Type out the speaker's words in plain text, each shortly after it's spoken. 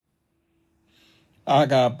I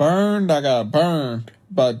got burned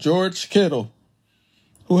by George Kittle,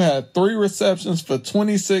 who had 3 receptions for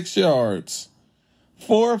 26 yards,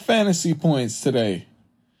 4 fantasy points today.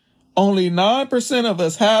 Only 9% of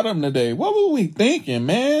us had him today. What were we thinking,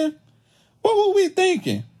 man? What were we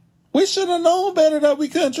thinking? We should have known better that we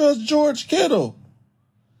couldn't trust George Kittle.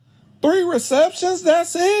 3 receptions,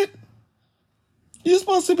 that's it? You're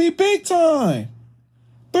supposed to be big time.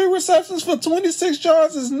 3 receptions for 26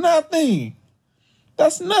 yards is nothing.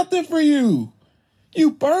 That's nothing for you.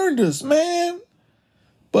 You burned us, man.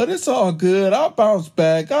 But it's all good. I'll bounce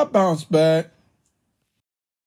back.